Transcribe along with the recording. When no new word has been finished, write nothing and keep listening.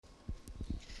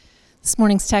This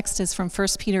morning's text is from 1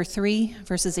 Peter 3,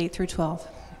 verses 8 through 12.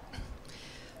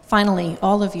 Finally,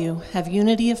 all of you have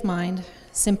unity of mind,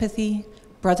 sympathy,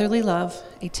 brotherly love,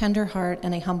 a tender heart,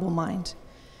 and a humble mind.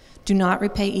 Do not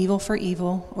repay evil for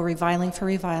evil or reviling for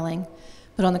reviling,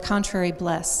 but on the contrary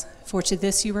bless, for to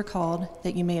this you were called,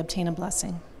 that you may obtain a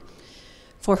blessing.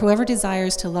 For whoever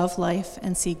desires to love life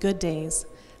and see good days,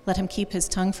 let him keep his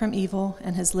tongue from evil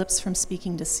and his lips from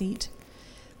speaking deceit.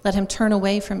 Let him turn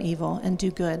away from evil and do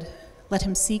good. Let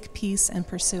him seek peace and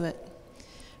pursue it.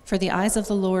 For the eyes of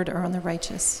the Lord are on the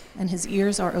righteous, and his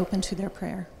ears are open to their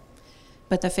prayer.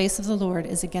 But the face of the Lord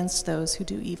is against those who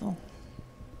do evil.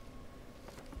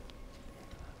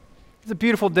 It's a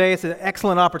beautiful day. It's an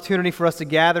excellent opportunity for us to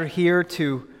gather here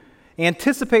to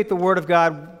anticipate the Word of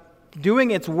God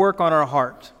doing its work on our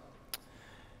heart.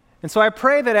 And so I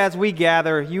pray that as we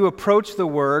gather, you approach the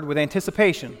Word with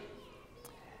anticipation.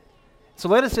 So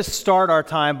let us just start our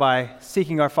time by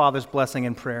seeking our Father's blessing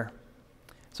in prayer.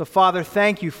 So Father,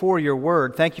 thank you for your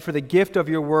Word. Thank you for the gift of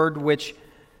your Word, which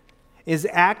is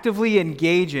actively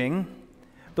engaging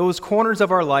those corners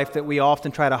of our life that we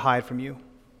often try to hide from you.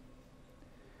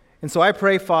 And so I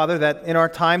pray, Father, that in our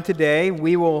time today,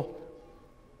 we will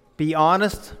be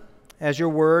honest as your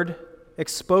Word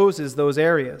exposes those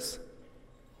areas.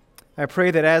 I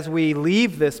pray that as we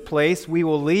leave this place, we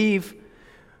will leave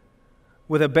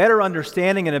with a better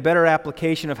understanding and a better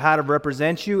application of how to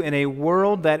represent you in a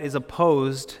world that is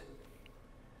opposed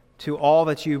to all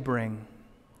that you bring.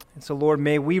 And so, Lord,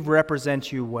 may we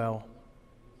represent you well.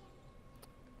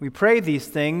 We pray these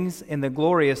things in the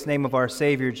glorious name of our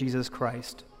Savior, Jesus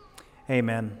Christ.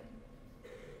 Amen.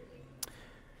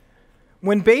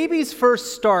 When babies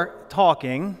first start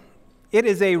talking, it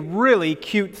is a really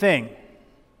cute thing.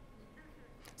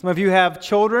 Some of you have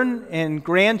children and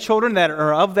grandchildren that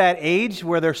are of that age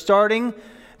where they're starting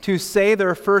to say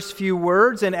their first few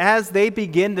words, and as they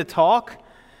begin to talk,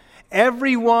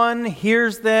 everyone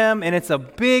hears them, and it's a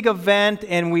big event,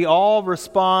 and we all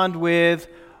respond with,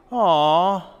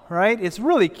 "Aw," right? It's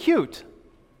really cute.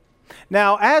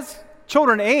 Now, as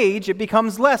children age, it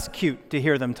becomes less cute to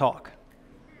hear them talk.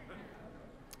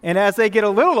 And as they get a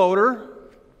little older,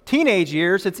 teenage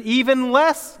years, it's even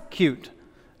less cute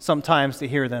sometimes to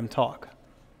hear them talk.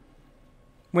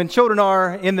 When children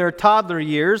are in their toddler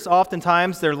years,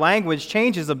 oftentimes their language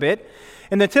changes a bit,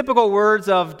 and the typical words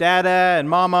of dada and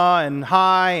mama and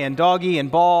hi and doggy and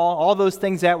ball, all those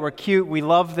things that were cute, we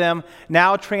love them,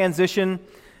 now transition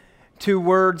to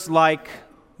words like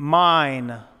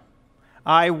mine,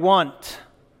 I want.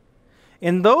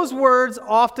 And those words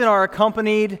often are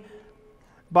accompanied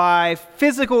by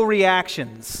physical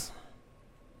reactions,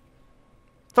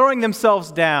 throwing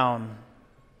themselves down.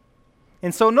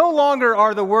 And so no longer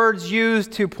are the words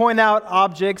used to point out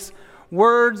objects.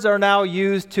 Words are now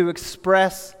used to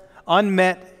express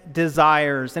unmet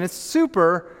desires. And it's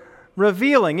super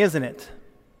revealing, isn't it?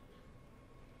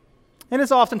 And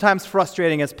it's oftentimes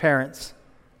frustrating as parents.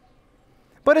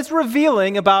 But it's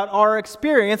revealing about our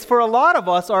experience, for a lot of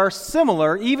us are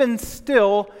similar, even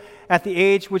still at the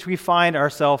age which we find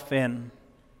ourselves in.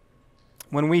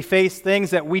 When we face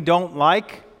things that we don't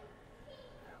like,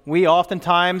 we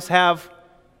oftentimes have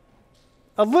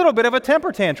a little bit of a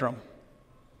temper tantrum.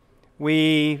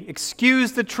 We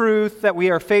excuse the truth that we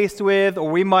are faced with,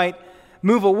 or we might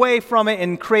move away from it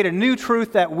and create a new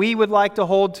truth that we would like to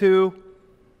hold to.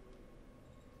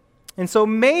 And so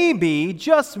maybe,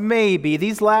 just maybe,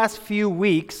 these last few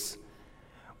weeks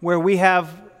where we have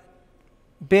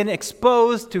been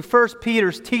exposed to 1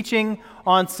 Peter's teaching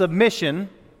on submission,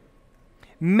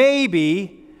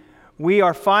 maybe we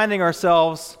are finding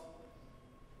ourselves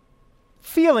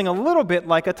feeling a little bit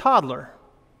like a toddler.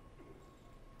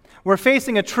 We're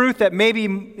facing a truth that maybe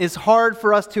is hard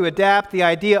for us to adapt, the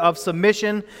idea of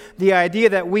submission, the idea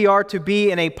that we are to be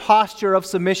in a posture of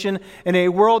submission in a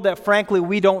world that, frankly,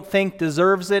 we don't think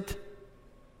deserves it.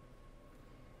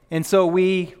 And so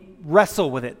we wrestle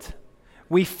with it.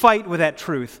 We fight with that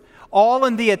truth, all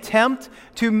in the attempt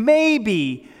to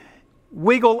maybe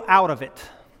wiggle out of it.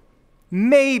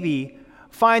 Maybe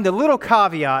find a little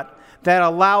caveat that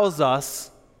allows us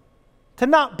to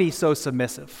not be so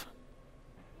submissive.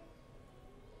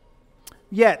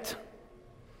 Yet,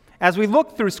 as we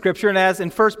look through Scripture, and as in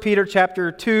 1 Peter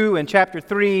chapter 2 and chapter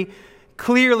 3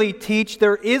 clearly teach,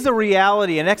 there is a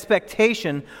reality, an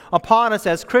expectation upon us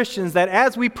as Christians that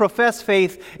as we profess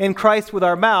faith in Christ with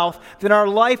our mouth, then our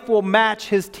life will match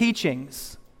His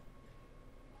teachings.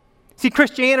 See,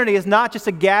 Christianity is not just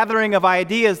a gathering of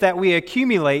ideas that we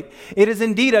accumulate. It is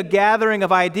indeed a gathering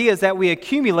of ideas that we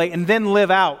accumulate and then live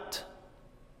out.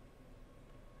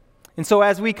 And so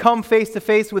as we come face to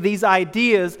face with these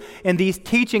ideas and these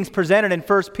teachings presented in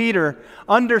 1 Peter,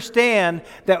 understand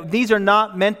that these are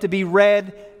not meant to be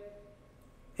read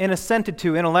and assented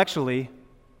to intellectually,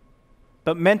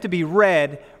 but meant to be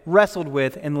read, wrestled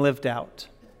with, and lived out.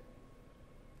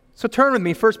 So turn with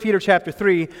me, 1 Peter chapter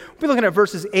 3. We'll be looking at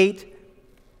verses 8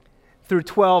 through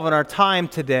 12 in our time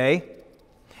today.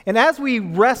 And as we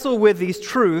wrestle with these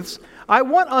truths, I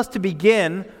want us to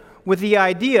begin with the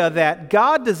idea that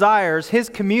God desires His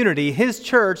community, His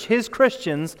church, His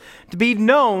Christians to be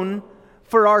known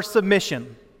for our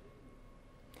submission.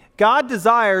 God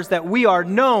desires that we are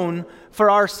known for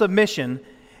our submission.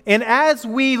 And as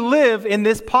we live in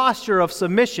this posture of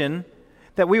submission,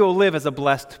 that we will live as a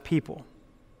blessed people.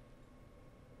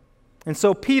 And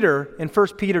so Peter, in 1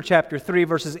 Peter chapter 3,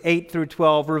 verses 8 through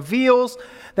 12, reveals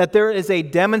that there is a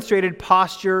demonstrated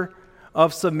posture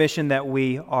of submission that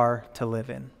we are to live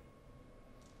in.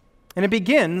 And it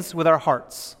begins with our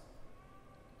hearts.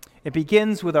 It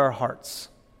begins with our hearts.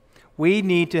 We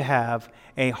need to have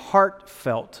a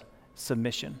heartfelt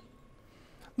submission.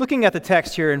 Looking at the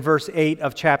text here in verse 8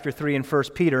 of chapter 3 in 1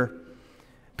 Peter,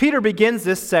 Peter begins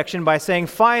this section by saying,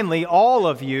 "Finally, all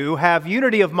of you have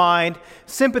unity of mind,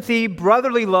 sympathy,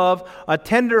 brotherly love, a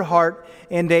tender heart,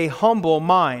 and a humble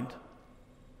mind."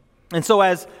 And so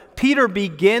as Peter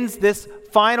begins this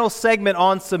final segment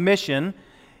on submission,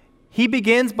 he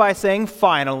begins by saying,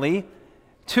 "finally,"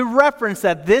 to reference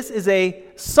that this is a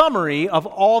summary of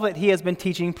all that he has been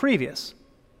teaching previous.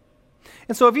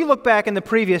 And so if you look back in the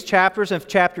previous chapters of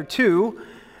chapter 2,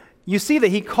 you see that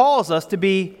he calls us to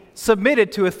be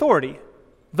submitted to authority,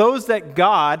 those that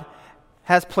God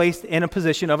has placed in a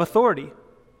position of authority.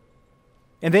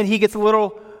 And then he gets a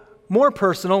little more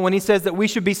personal when he says that we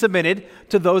should be submitted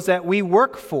to those that we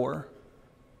work for.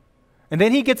 And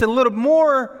then he gets a little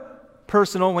more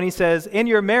personal when he says, in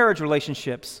your marriage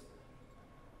relationships,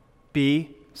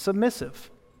 be submissive.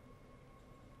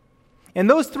 In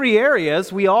those three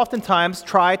areas, we oftentimes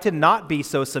try to not be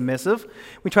so submissive.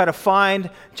 We try to find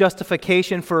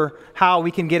justification for how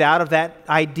we can get out of that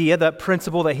idea, that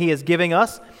principle that he is giving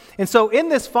us. And so in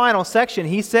this final section,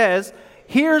 he says,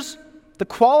 here's the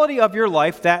quality of your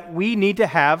life that we need to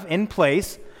have in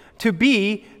place to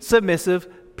be submissive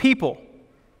people.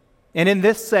 And in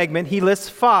this segment, he lists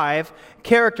 5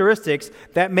 characteristics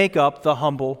that make up the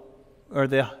humble or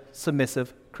the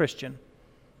submissive Christian.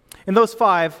 And those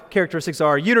 5 characteristics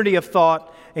are unity of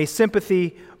thought, a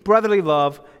sympathy, brotherly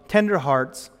love, tender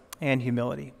hearts, and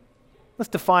humility. Let's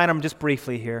define them just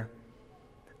briefly here.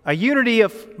 A unity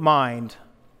of mind.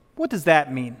 What does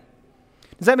that mean?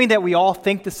 Does that mean that we all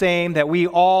think the same, that we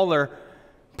all are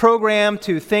programmed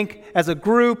to think as a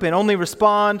group and only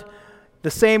respond the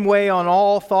same way on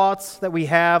all thoughts that we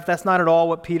have? That's not at all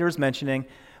what Peter is mentioning.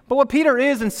 But what Peter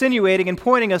is insinuating and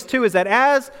pointing us to is that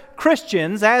as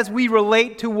Christians, as we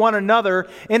relate to one another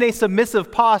in a submissive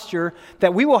posture,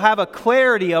 that we will have a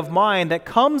clarity of mind that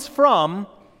comes from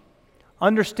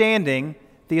understanding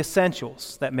the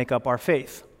essentials that make up our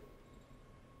faith.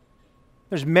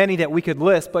 There's many that we could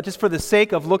list, but just for the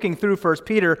sake of looking through 1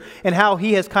 Peter and how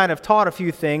he has kind of taught a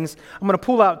few things, I'm going to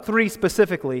pull out 3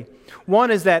 specifically.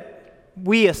 One is that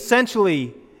we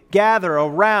essentially gather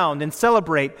around and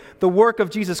celebrate the work of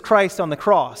Jesus Christ on the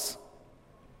cross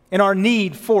and our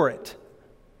need for it.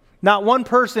 Not one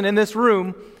person in this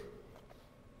room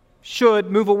should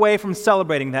move away from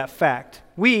celebrating that fact.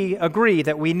 We agree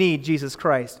that we need Jesus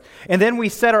Christ. And then we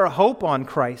set our hope on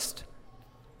Christ.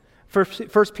 1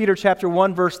 Peter chapter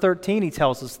 1, verse 13, he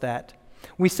tells us that.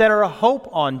 We set our hope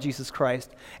on Jesus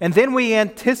Christ. And then we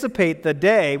anticipate the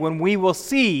day when we will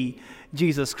see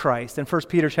Jesus Christ in 1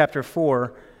 Peter chapter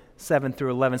 4, 7 through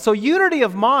 11. So unity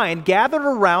of mind gathered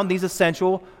around these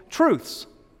essential truths.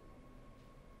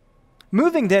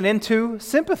 Moving then into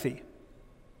sympathy.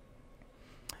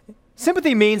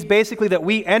 Sympathy means basically that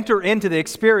we enter into the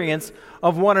experience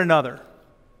of one another.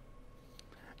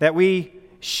 That we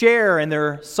share in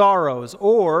their sorrows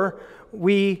or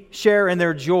we share in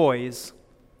their joys.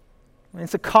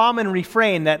 It's a common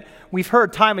refrain that we've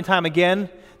heard time and time again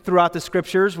throughout the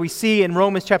scriptures. We see in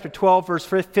Romans chapter 12, verse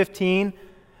 15,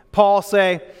 Paul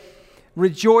say,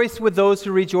 rejoice with those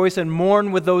who rejoice and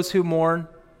mourn with those who mourn.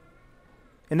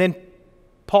 And then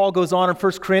Paul goes on in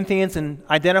 1 Corinthians and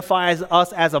identifies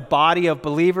us as a body of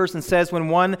believers and says when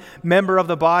one member of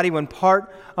the body, when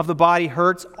part of the body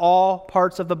hurts, all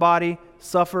parts of the body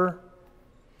suffer.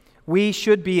 We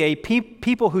should be a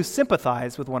people who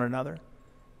sympathize with one another.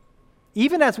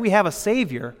 Even as we have a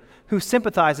Savior who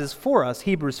sympathizes for us,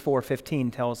 Hebrews 4:15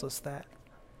 tells us that.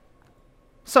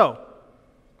 So,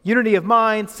 unity of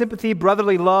mind, sympathy,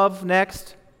 brotherly love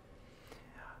next.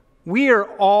 We are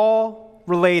all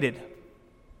related.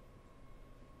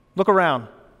 Look around.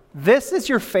 This is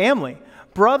your family.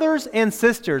 Brothers and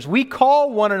sisters. We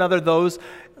call one another those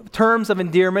terms of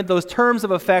endearment, those terms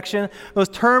of affection, those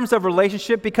terms of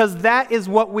relationship, because that is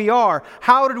what we are.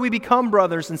 How did we become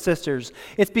brothers and sisters?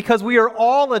 It's because we are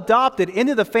all adopted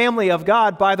into the family of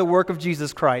God by the work of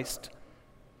Jesus Christ.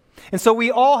 And so we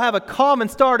all have a common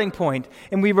starting point,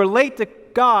 and we relate to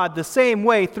God the same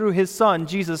way through his Son,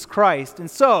 Jesus Christ. And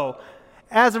so,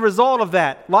 as a result of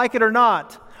that, like it or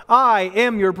not, I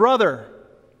am your brother.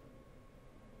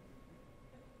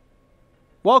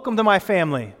 Welcome to my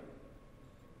family.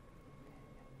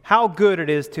 How good it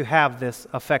is to have this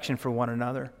affection for one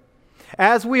another.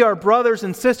 As we are brothers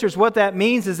and sisters, what that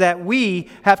means is that we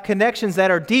have connections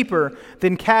that are deeper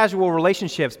than casual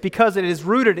relationships because it is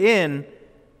rooted in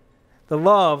the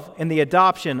love and the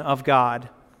adoption of God.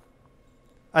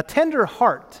 A tender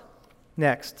heart,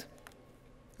 next.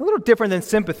 A little different than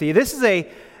sympathy. This is a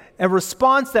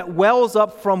response that wells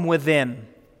up from within.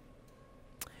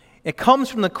 It comes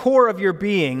from the core of your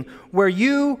being where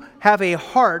you have a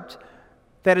heart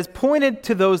that is pointed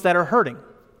to those that are hurting.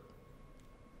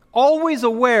 Always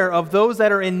aware of those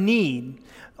that are in need.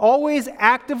 Always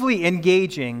actively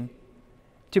engaging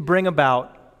to bring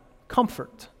about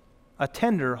comfort. A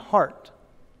tender heart.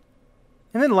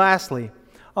 And then lastly,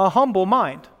 a humble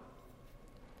mind.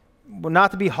 Well,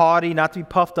 not to be haughty, not to be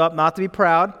puffed up, not to be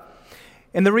proud.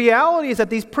 And the reality is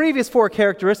that these previous four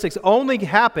characteristics only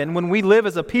happen when we live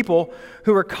as a people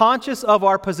who are conscious of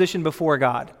our position before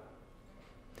God.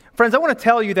 Friends, I want to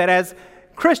tell you that as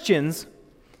Christians,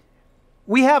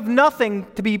 we have nothing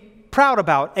to be proud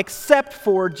about except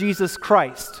for Jesus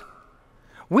Christ.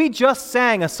 We just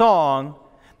sang a song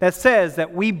that says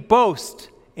that we boast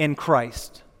in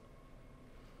Christ.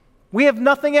 We have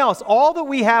nothing else. All that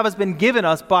we have has been given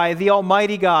us by the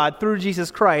Almighty God through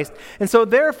Jesus Christ. And so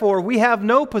therefore, we have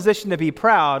no position to be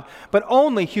proud, but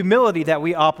only humility that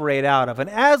we operate out of. And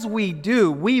as we do,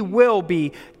 we will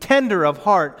be tender of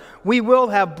heart. We will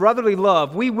have brotherly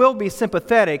love. We will be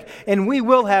sympathetic. And we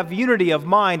will have unity of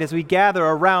mind as we gather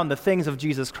around the things of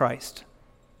Jesus Christ.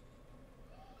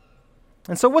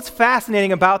 And so what's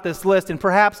fascinating about this list, and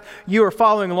perhaps you are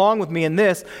following along with me in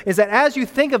this, is that as you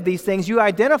think of these things, you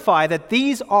identify that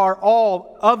these are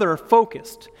all other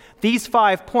focused. These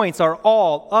 5 points are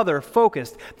all other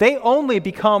focused. They only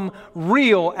become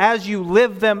real as you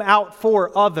live them out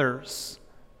for others.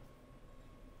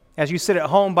 As you sit at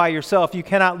home by yourself, you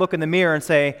cannot look in the mirror and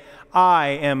say, I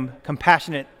am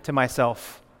compassionate to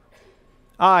myself.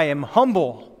 I am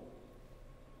humble.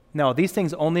 No, these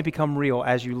things only become real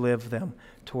as you live them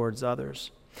towards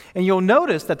others. And you'll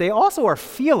notice that they also are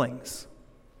feelings.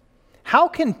 How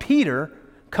can Peter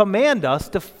command us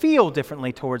to feel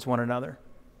differently towards one another?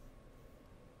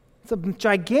 It's a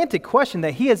gigantic question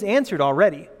that he has answered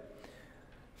already.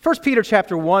 1 Peter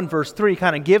chapter 1, verse 3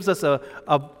 kind of gives us a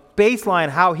baseline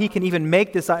how he can even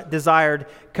make this desired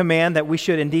command that we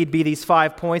should indeed be these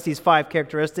 5 points, these 5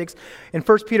 characteristics. In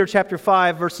 1 Peter chapter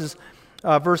 5,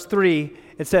 verse 3,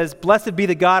 it says, "Blessed be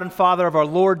the God and Father of our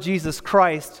Lord Jesus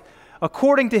Christ.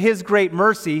 According to his great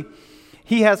mercy,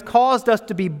 he has caused us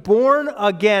to be born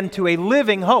again to a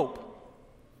living hope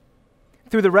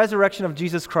through the resurrection of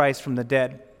Jesus Christ from the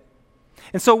dead."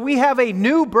 And so we have a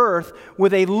new birth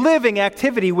with a living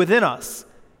activity within us,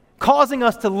 causing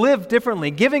us to live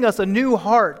differently, giving us a new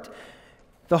heart.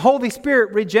 The Holy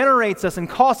Spirit regenerates us and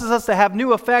causes us to have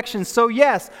new affections. So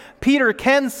yes, Peter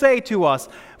can say to us,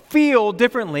 feel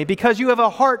differently because you have a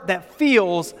heart that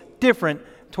feels different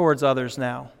towards others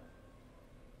now.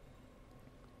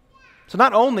 So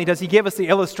not only does he give us the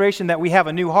illustration that we have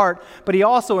a new heart, but he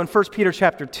also in 1 Peter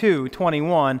chapter 2,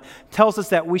 21, tells us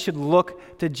that we should look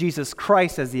to Jesus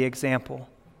Christ as the example.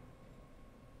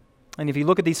 And if you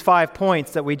look at these 5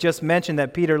 points that we just mentioned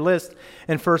that Peter lists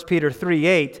in 1 Peter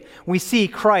 3:8, we see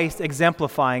Christ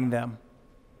exemplifying them.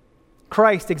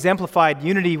 Christ exemplified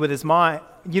unity in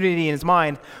his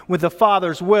mind with the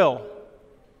Father's will.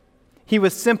 He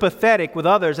was sympathetic with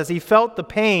others as he felt the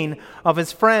pain of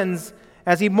his friends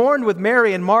as he mourned with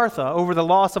Mary and Martha over the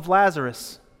loss of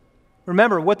Lazarus.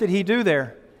 Remember, what did he do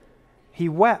there? He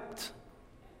wept.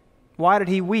 Why did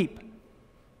he weep?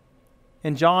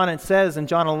 In John, it says in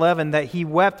John 11 that he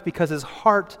wept because his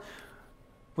heart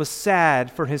was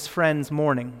sad for his friend's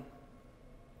mourning.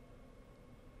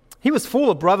 He was full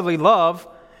of brotherly love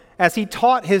as he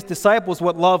taught his disciples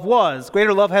what love was.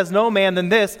 Greater love has no man than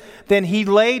this, then he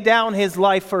laid down his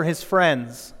life for his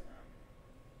friends.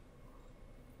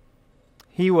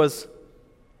 He was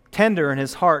tender in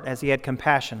his heart as he had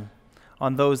compassion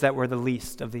on those that were the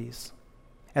least of these,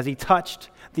 as he touched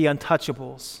the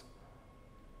untouchables.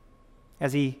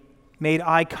 as he made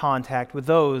eye contact with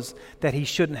those that he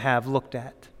shouldn't have looked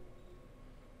at.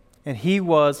 And he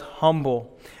was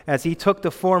humble as he took the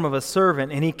form of a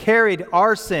servant, and he carried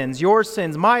our sins, your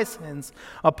sins, my sins,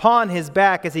 upon his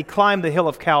back as he climbed the hill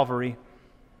of Calvary.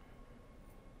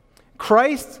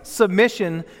 Christ's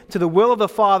submission to the will of the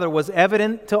Father was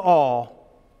evident to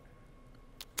all,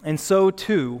 and so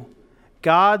too,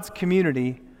 God's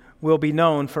community will be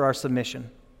known for our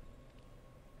submission.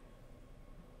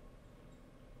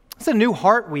 It's a new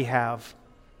heart we have.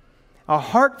 A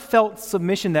heartfelt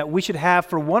submission that we should have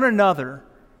for one another.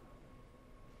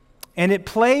 And it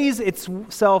plays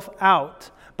itself out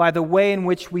by the way in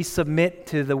which we submit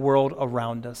to the world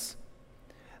around us.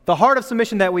 The heart of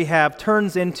submission that we have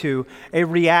turns into a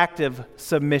reactive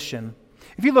submission.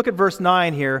 If you look at verse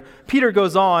 9 here, Peter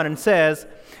goes on and says,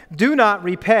 "Do not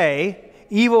repay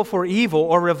evil for evil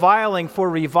or reviling for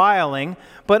reviling,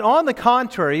 but on the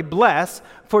contrary, bless,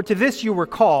 for to this you were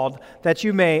called, that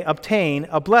you may obtain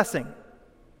a blessing."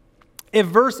 If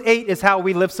verse 8 is how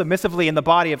we live submissively in the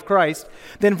body of Christ,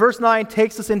 then verse 9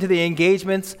 takes us into the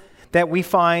engagements that we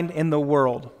find in the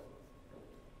world.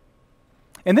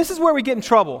 And this is where we get in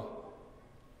trouble.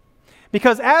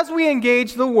 Because as we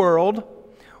engage the world,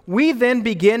 we then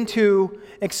begin to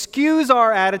excuse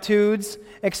our attitudes,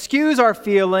 excuse our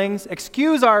feelings,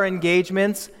 excuse our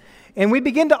engagements, and we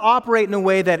begin to operate in a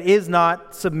way that is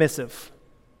not submissive.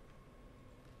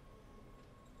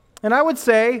 And I would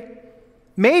say,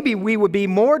 maybe we would be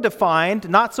more defined,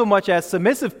 not so much as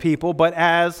submissive people, but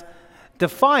as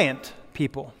defiant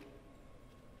people.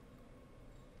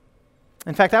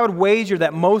 In fact, I would wager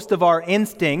that most of our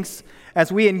instincts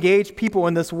as we engage people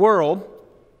in this world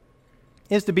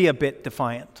is to be a bit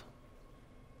defiant.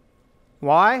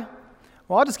 Why?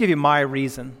 Well, I'll just give you my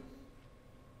reason.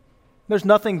 There's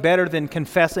nothing better than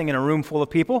confessing in a room full of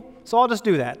people, so I'll just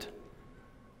do that.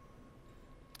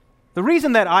 The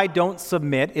reason that I don't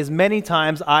submit is many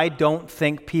times I don't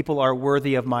think people are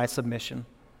worthy of my submission.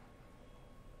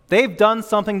 They've done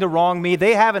something to wrong me.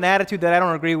 They have an attitude that I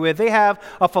don't agree with. They have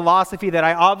a philosophy that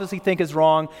I obviously think is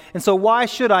wrong. And so why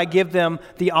should I give them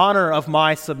the honor of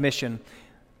my submission?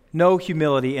 No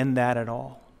humility in that at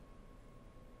all.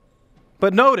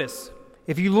 But notice,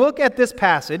 if you look at this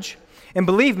passage, and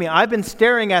believe me, I've been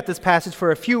staring at this passage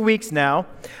for a few weeks now,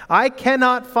 I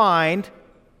cannot find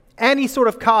any sort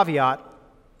of caveat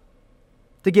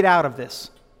to get out of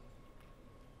this.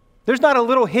 There's not a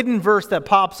little hidden verse that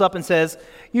pops up and says,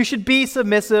 you should be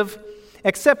submissive,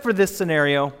 except for this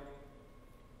scenario.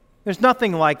 There's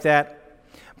nothing like that.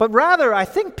 But rather, I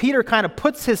think Peter kind of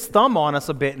puts his thumb on us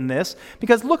a bit in this,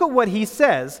 because look at what he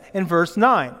says in verse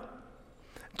 9.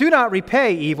 Do not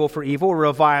repay evil for evil or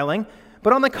reviling,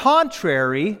 but on the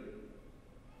contrary,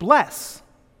 bless.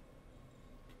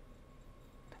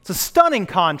 It's a stunning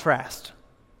contrast.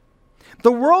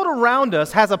 The world around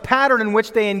us has a pattern in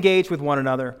which they engage with one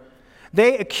another.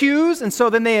 They accuse, and so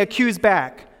then they accuse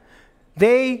back.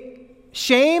 They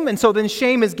shame, and so then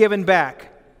shame is given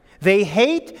back. They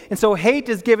hate, and so hate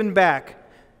is given back.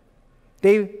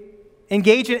 They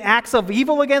engage in acts of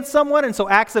evil against someone, and so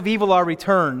acts of evil are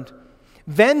returned.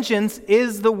 Vengeance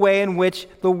is the way in which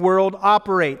the world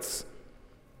operates.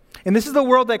 And this is the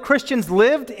world that Christians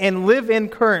lived and live in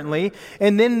currently.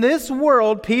 And in this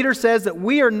world, Peter says that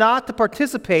we are not to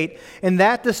participate in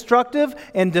that destructive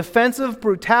and defensive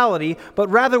brutality, but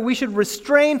rather we should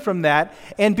restrain from that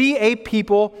and be a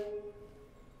people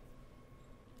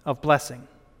of blessing.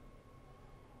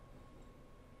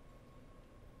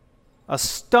 A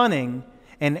stunning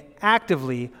and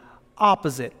actively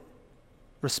opposite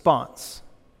response.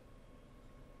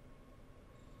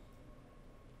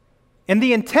 And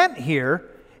the intent here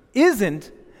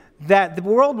isn't that the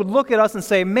world would look at us and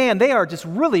say, man, they are just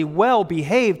really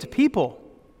well-behaved people.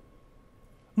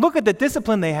 Look at the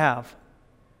discipline they have.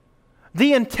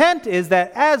 The intent is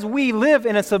that as we live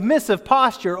in a submissive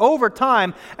posture over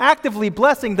time, actively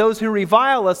blessing those who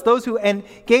revile us, those who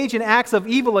engage in acts of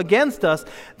evil against us,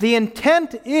 the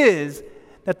intent is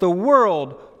that the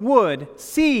world would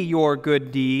see your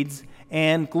good deeds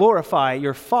and glorify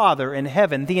your Father in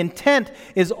heaven. The intent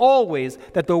is always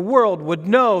that the world would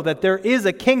know that there is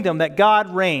a kingdom, that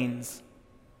God reigns.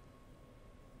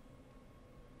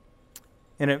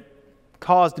 And it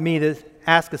caused me to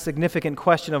ask a significant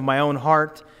question of my own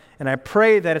heart, and I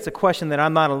pray that it's a question that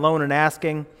I'm not alone in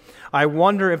asking. I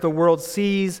wonder if the world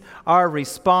sees our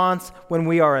response when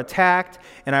we are attacked,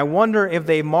 and I wonder if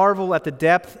they marvel at the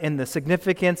depth and the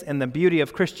significance and the beauty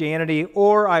of Christianity,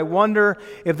 or I wonder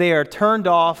if they are turned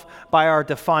off by our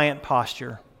defiant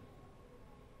posture.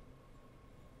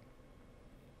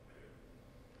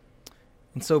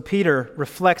 And so Peter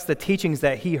reflects the teachings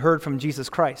that he heard from Jesus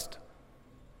Christ.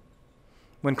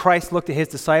 When Christ looked at his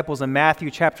disciples in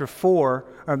Matthew chapter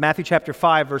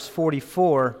 5, verse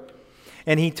 44,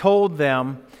 and he told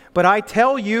them, "But I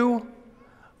tell you,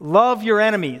 love your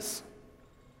enemies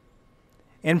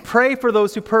and pray for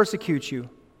those who persecute you,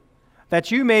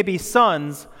 that you may be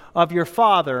sons of your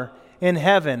Father in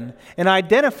heaven." An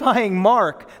identifying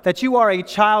mark that you are a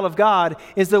child of God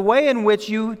is the way in which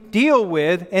you deal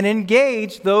with and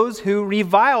engage those who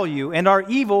revile you and are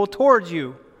evil towards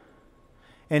you.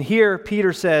 And here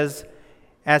Peter says,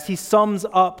 as he sums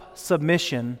up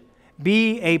submission,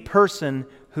 be a person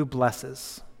who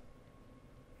blesses.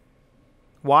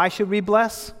 Why should we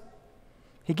bless?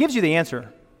 He gives you the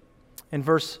answer in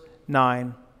verse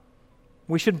 9.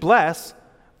 We should bless,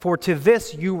 for to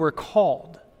this you were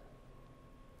called.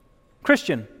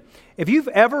 Christian, if you've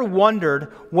ever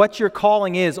wondered what your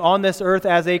calling is on this earth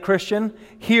as a Christian,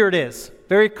 here it is,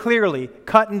 very clearly,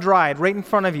 cut and dried, right in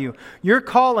front of you. Your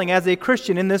calling as a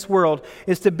Christian in this world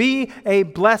is to be a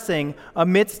blessing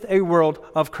amidst a world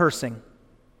of cursing.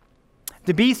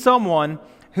 To be someone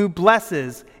who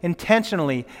blesses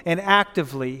intentionally and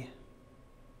actively.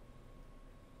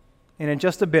 And in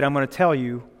just a bit, I'm going to tell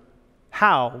you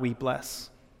how we bless.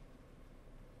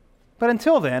 But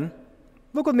until then,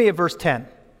 look with me at verse 10.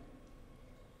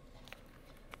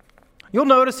 You'll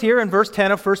notice here in verse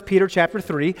 10 of 1 Peter chapter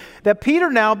 3 that Peter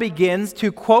now begins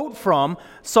to quote from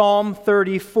Psalm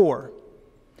 34.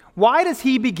 Why does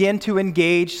he begin to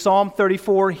engage Psalm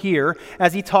 34 here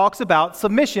as he talks about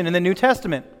submission in the New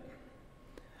Testament?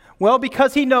 Well,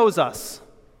 because he knows us.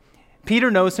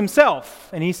 Peter knows himself,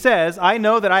 and he says, I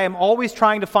know that I am always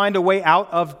trying to find a way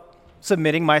out of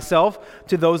submitting myself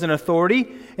to those in authority,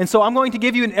 and so I'm going to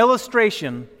give you an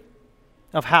illustration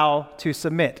of how to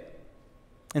submit.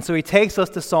 And so he takes us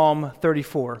to Psalm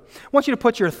 34. I want you to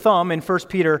put your thumb in 1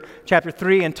 Peter chapter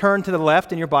 3 and turn to the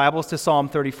left in your Bibles to Psalm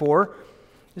 34.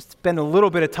 Just spend a little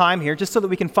bit of time here just so that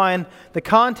we can find the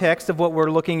context of what we're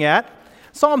looking at.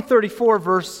 Psalm 34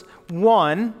 verse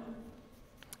 1,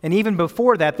 and even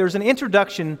before that, there's an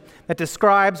introduction that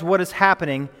describes what is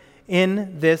happening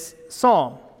in this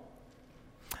psalm.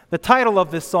 The title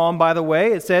of this psalm, by the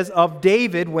way, it says, of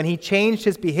David when he changed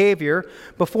his behavior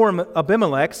before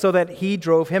Abimelech so that he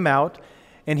drove him out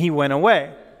and he went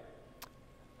away.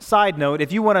 Side note,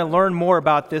 if you want to learn more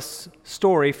about this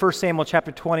story, 1 Samuel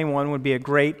chapter 21 would be a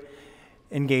great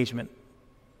engagement.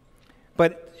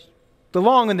 But the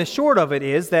long and the short of it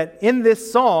is that in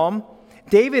this psalm,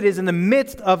 David is in the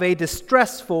midst of a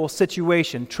distressful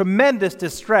situation, tremendous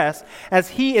distress, as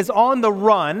he is on the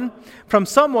run from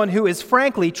someone who is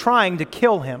frankly trying to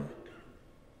kill him.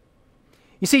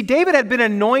 You see, David had been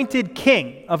anointed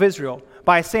king of Israel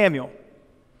by Samuel.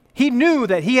 He knew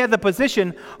that he had the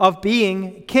position of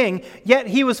being king, yet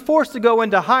he was forced to go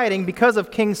into hiding because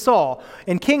of King Saul.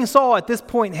 And King Saul at this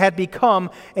point had become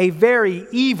a very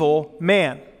evil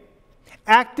man,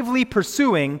 actively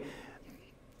pursuing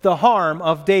the harm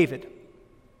of David.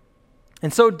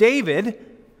 And so David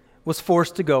was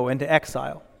forced to go into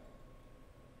exile.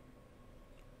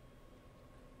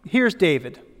 Here's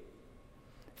David,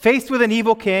 faced with an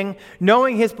evil king,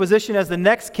 knowing his position as the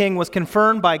next king was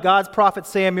confirmed by God's prophet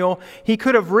Samuel. He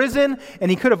could have risen and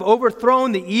he could have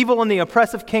overthrown the evil and the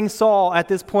oppressive King Saul at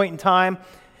this point in time.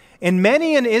 And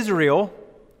many in Israel,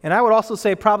 and I would also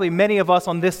say probably many of us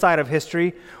on this side of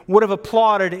history, would have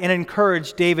applauded and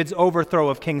encouraged David's overthrow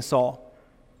of King Saul.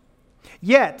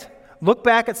 Yet, look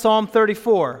back at Psalm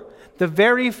 34, the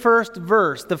very first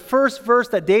verse, the first verse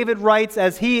that David writes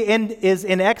as he is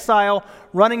in exile,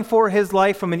 running for his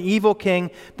life from an evil king.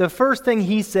 The first thing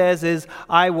he says is,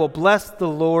 I will bless the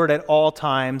Lord at all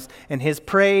times, and his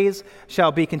praise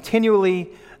shall be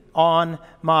continually on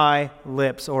my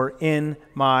lips, or in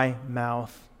my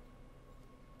mouth.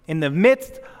 In the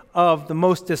midst of the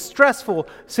most distressful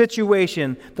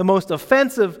situation, the most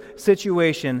offensive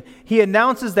situation, he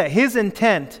announces that his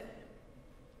intent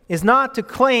is not to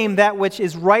claim that which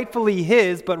is rightfully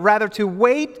his, but rather to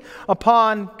wait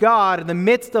upon God in the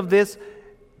midst of this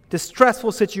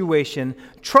distressful situation,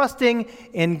 trusting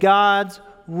in God's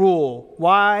rule.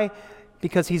 Why?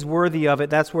 Because he's worthy of it.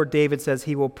 That's where David says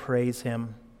he will praise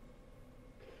him.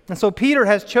 And so Peter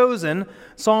has chosen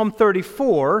Psalm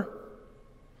 34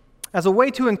 as a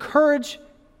way to encourage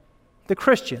the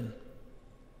Christian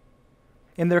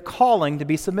in their calling to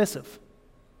be submissive.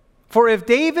 For if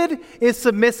David is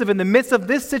submissive in the midst of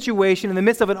this situation, in the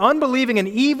midst of an unbelieving and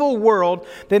evil world,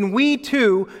 then we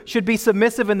too should be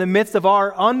submissive in the midst of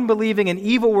our unbelieving and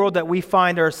evil world that we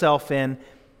find ourselves in,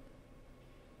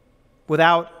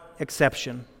 without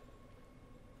exception.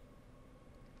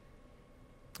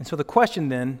 And so the question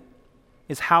then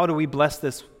is, how do we bless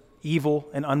this evil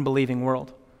and unbelieving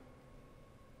world?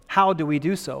 How do we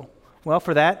do so? Well,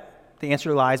 for that, the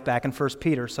answer lies back in 1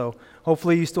 Peter. So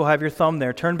hopefully you still have your thumb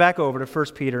there. Turn back over to 1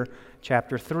 Peter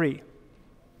chapter 3.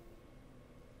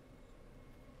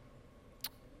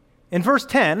 In verse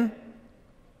 10,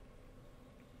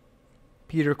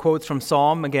 Peter quotes from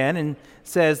Psalm again and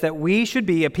says that we should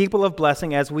be a people of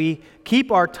blessing as we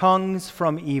keep our tongues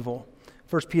from evil.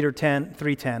 1 Peter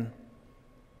 3:10.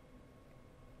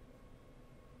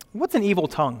 What's an evil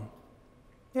tongue?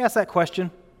 You ask that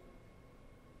question.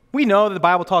 We know that the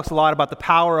Bible talks a lot about the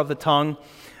power of the tongue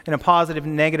in a positive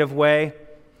and negative way.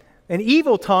 An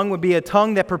evil tongue would be a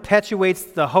tongue that perpetuates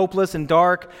the hopeless and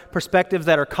dark perspectives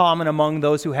that are common among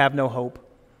those who have no hope.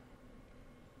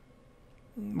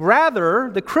 Rather,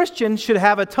 the Christian should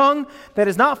have a tongue that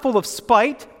is not full of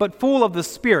spite, but full of the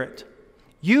Spirit.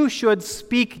 You should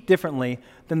speak differently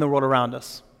than the world around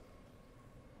us.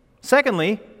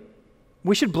 Secondly,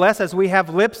 we should bless as we have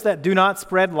lips that do not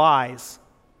spread lies.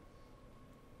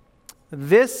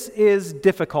 This is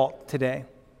difficult today.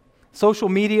 Social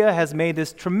media has made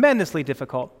this tremendously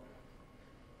difficult.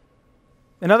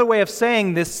 Another way of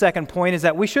saying this second point is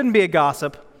that we shouldn't be a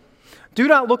gossip. Do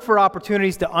not look for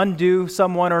opportunities to undo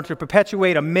someone or to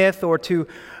perpetuate a myth or to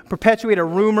perpetuate a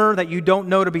rumor that you don't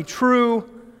know to be true.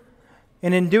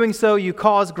 And in doing so, you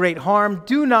cause great harm.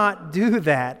 Do not do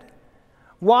that.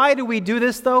 Why do we do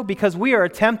this, though? Because we are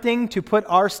attempting to put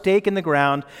our stake in the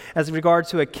ground as regards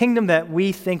to a kingdom that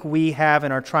we think we have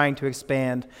and are trying to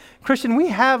expand. Christian, we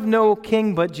have no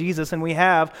king but Jesus, and we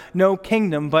have no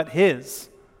kingdom but His.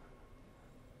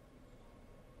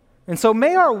 And so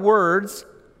may our words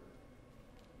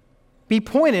be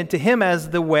pointed to Him as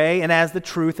the way and as the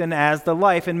truth and as the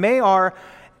life, and may our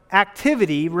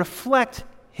activity reflect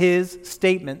His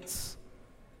statements.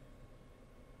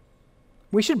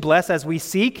 We should bless as we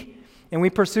seek and we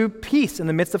pursue peace in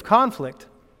the midst of conflict.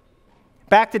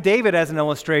 Back to David as an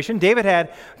illustration. David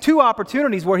had two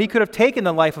opportunities where he could have taken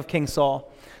the life of King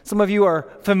Saul. Some of you are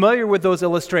familiar with those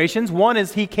illustrations. One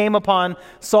is he came upon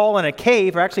Saul in a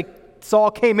cave, or actually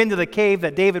Saul came into the cave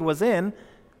that David was in,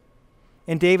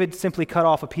 and David simply cut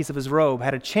off a piece of his robe,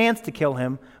 had a chance to kill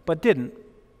him, but didn't.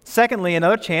 Secondly,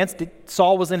 another chance,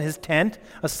 Saul was in his tent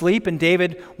asleep, and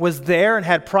David was there and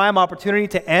had prime opportunity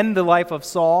to end the life of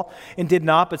Saul and did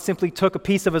not, but simply took a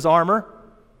piece of his armor.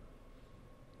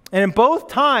 And in both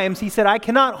times, he said, I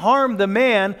cannot harm the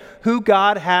man who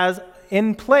God has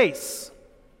in place.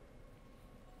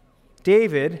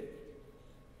 David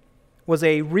was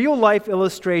a real-life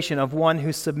illustration of one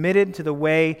who submitted to the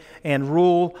way and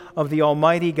rule of the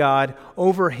Almighty God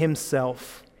over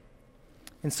himself.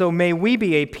 And so may we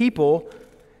be a people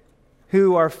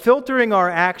who are filtering our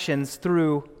actions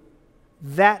through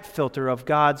that filter of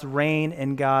God's reign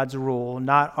and God's rule,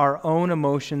 not our own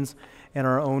emotions and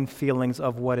our own feelings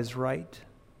of what is right.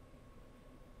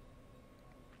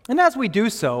 And as we do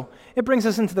so, it brings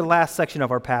us into the last section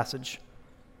of our passage.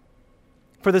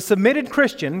 For the submitted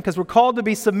Christian, because we're called to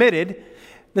be submitted,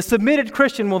 the submitted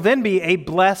Christian will then be a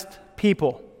blessed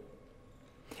people.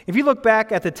 If you look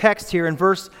back at the text here in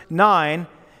verse 9,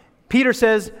 Peter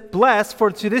says, bless,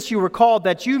 for to this you were called,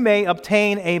 that you may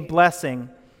obtain a blessing.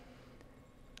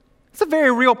 It's a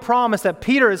very real promise that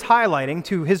Peter is highlighting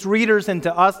to his readers and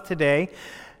to us today.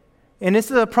 And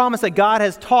this is a promise that God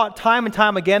has taught time and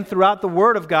time again throughout the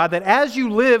Word of God, that as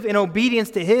you live in obedience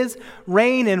to His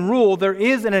reign and rule, there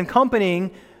is an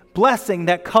accompanying blessing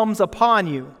that comes upon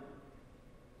you.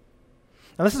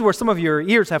 Now, this is where some of your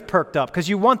ears have perked up, because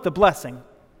you want the blessing.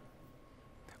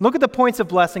 Look at the points of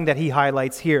blessing that he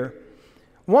highlights here.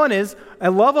 One is a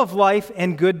love of life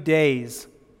and good days.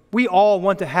 We all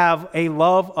want to have a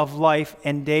love of life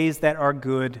and days that are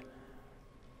good.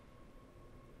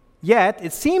 Yet,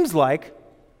 it seems like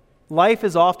life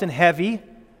is often heavy,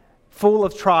 full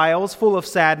of trials, full of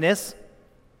sadness.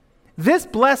 This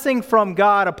blessing from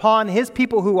God upon His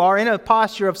people who are in a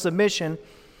posture of submission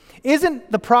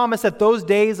isn't the promise that those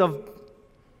days of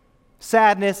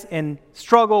sadness and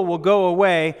struggle will go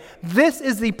away. This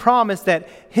is the promise that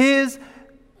His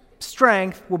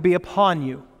strength will be upon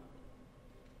you.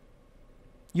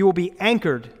 You will be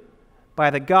anchored by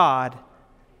the God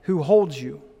who holds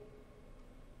you.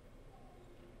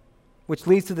 Which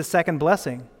leads to the second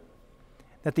blessing,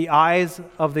 that the eyes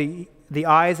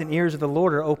and ears of the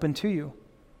Lord are open to you.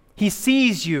 He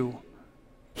sees you.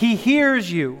 He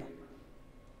hears you.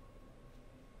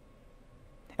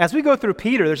 As we go through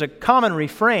Peter, there's a common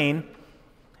refrain,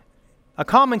 a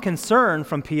common concern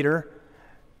from Peter,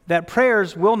 that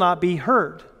prayers will not be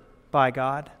heard by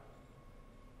God.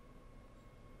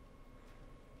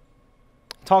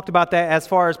 talked about that as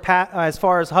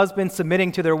far as husbands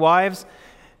submitting to their wives,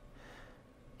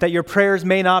 that your prayers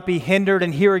may not be hindered.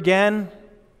 And here again,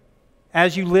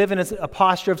 as you live in a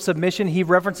posture of submission, he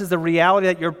references the reality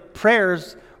that your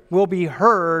prayers will be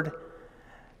heard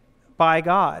by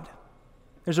God.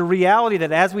 There's a reality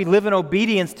that as we live in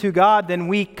obedience to God, then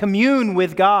we commune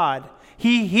with God.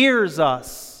 He hears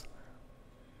us.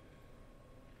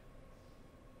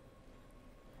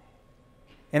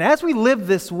 And as we live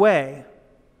this way,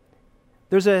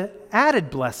 there's an added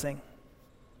blessing.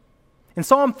 In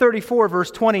Psalm 34,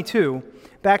 verse 22,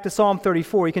 back to Psalm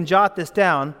 34, you can jot this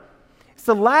down. It's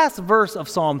the last verse of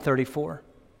Psalm 34.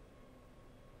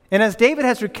 And as David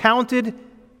has recounted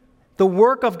the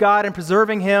work of God in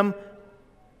preserving him,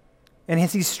 and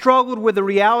as he struggled with the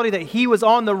reality that he was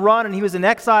on the run and he was in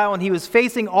exile and he was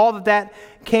facing all that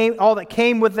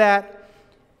came with that,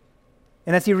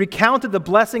 and as he recounted the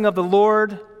blessing of the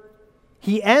Lord,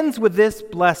 he ends with this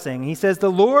blessing. He says,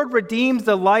 "The Lord redeems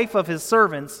the life of his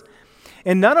servants,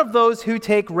 and none of those who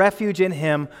take refuge in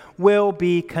him will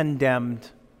be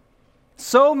condemned."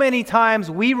 So many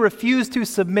times we refuse to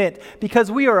submit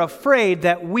because we are afraid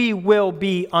that we will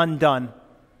be undone.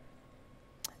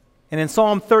 And in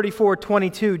Psalm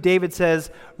 34:22, David says,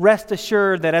 "Rest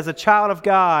assured that as a child of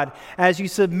God, as you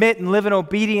submit and live in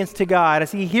obedience to God,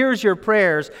 as he hears your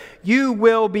prayers, you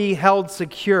will be held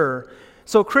secure."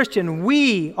 So, Christian,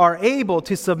 we are able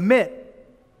to submit.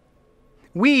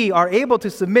 We are able to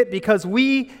submit because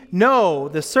we know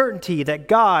the certainty that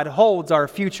God holds our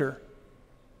future.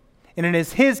 And it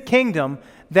is his kingdom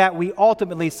that we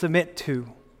ultimately submit to.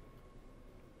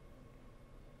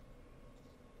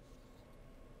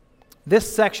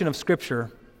 This section of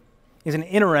Scripture is an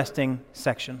interesting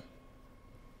section.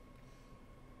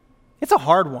 It's a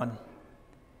hard one.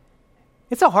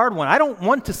 It's a hard one. I don't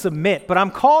want to submit, but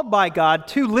I'm called by God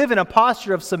to live in a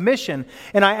posture of submission.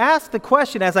 And I asked the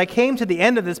question as I came to the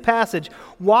end of this passage,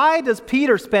 why does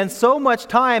Peter spend so much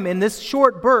time in this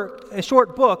short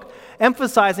book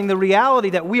emphasizing the reality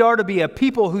that we are to be a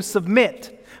people who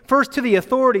submit? First to the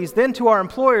authorities, then to our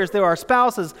employers, then our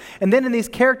spouses, and then in these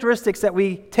characteristics that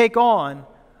we take on.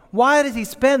 Why does he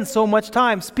spend so much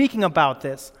time speaking about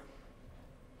this?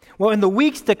 Well, in the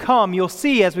weeks to come, you'll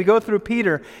see as we go through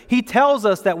Peter, he tells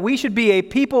us that we should be a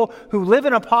people who live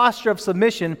in a posture of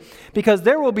submission because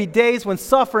there will be days when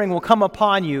suffering will come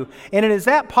upon you. And it is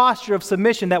that posture of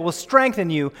submission that will strengthen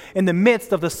you in the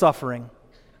midst of the suffering.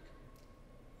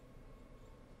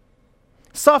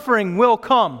 Suffering will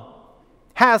come.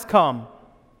 Has come.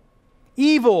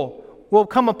 Evil will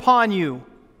come upon you.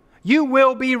 You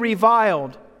will be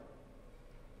reviled.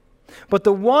 But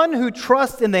the one who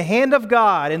trusts in the hand of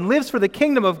God and lives for the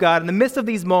kingdom of God in the midst of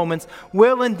these moments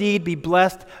will indeed be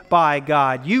blessed by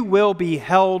God. You will be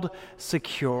held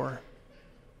secure.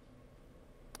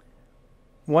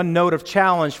 One note of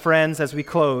challenge, friends, as we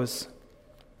close.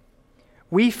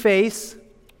 We face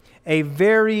a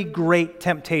very great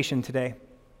temptation today.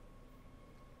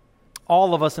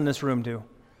 All of us in this room do.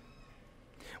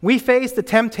 We face the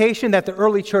temptation that the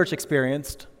early church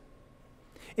experienced.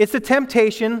 It's the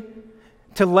temptation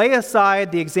to lay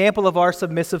aside the example of our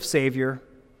submissive Savior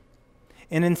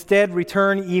and instead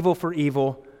return evil for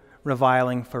evil,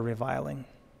 reviling for reviling.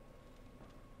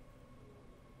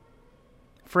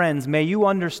 Friends, may you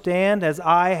understand, as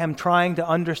I am trying to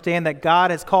understand, that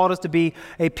God has called us to be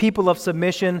a people of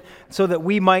submission so that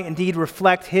we might indeed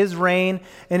reflect his reign.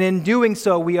 And in doing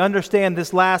so, we understand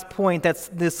this last point, that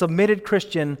the submitted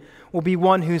Christian will be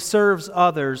one who serves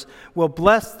others, will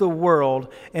bless the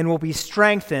world, and will be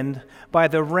strengthened by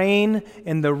the reign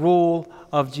and the rule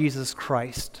of Jesus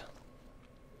Christ.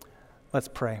 Let's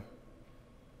pray.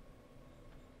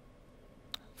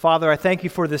 Father, I thank you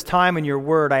for this time in your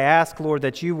word. I ask, Lord,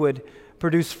 that you would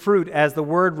produce fruit as the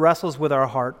word wrestles with our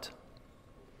heart.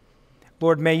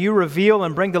 Lord, may you reveal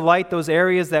and bring to light those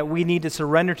areas that we need to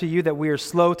surrender to you, that we are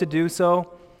slow to do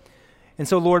so. And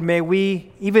so, Lord, may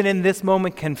we, even in this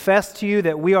moment, confess to you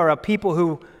that we are a people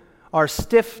who are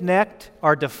stiff-necked,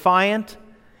 are defiant.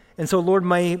 And so, Lord,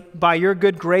 may, by your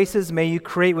good graces, may you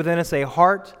create within us a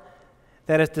heart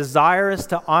that is desirous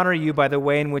to honor you by the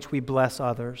way in which we bless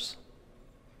others.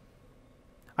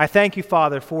 I thank you,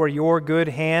 Father, for your good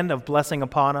hand of blessing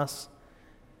upon us,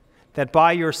 that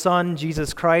by your Son,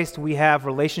 Jesus Christ, we have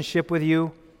relationship with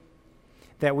you,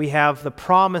 that we have the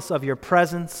promise of your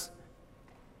presence.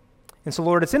 And so,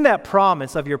 Lord, it's in that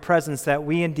promise of your presence that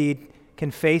we indeed can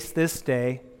face this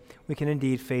day, we can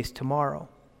indeed face tomorrow.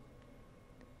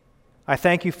 I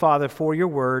thank you, Father, for your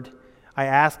word. I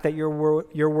ask that your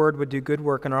word would do good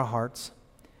work in our hearts.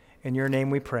 In your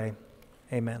name we pray.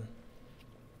 Amen.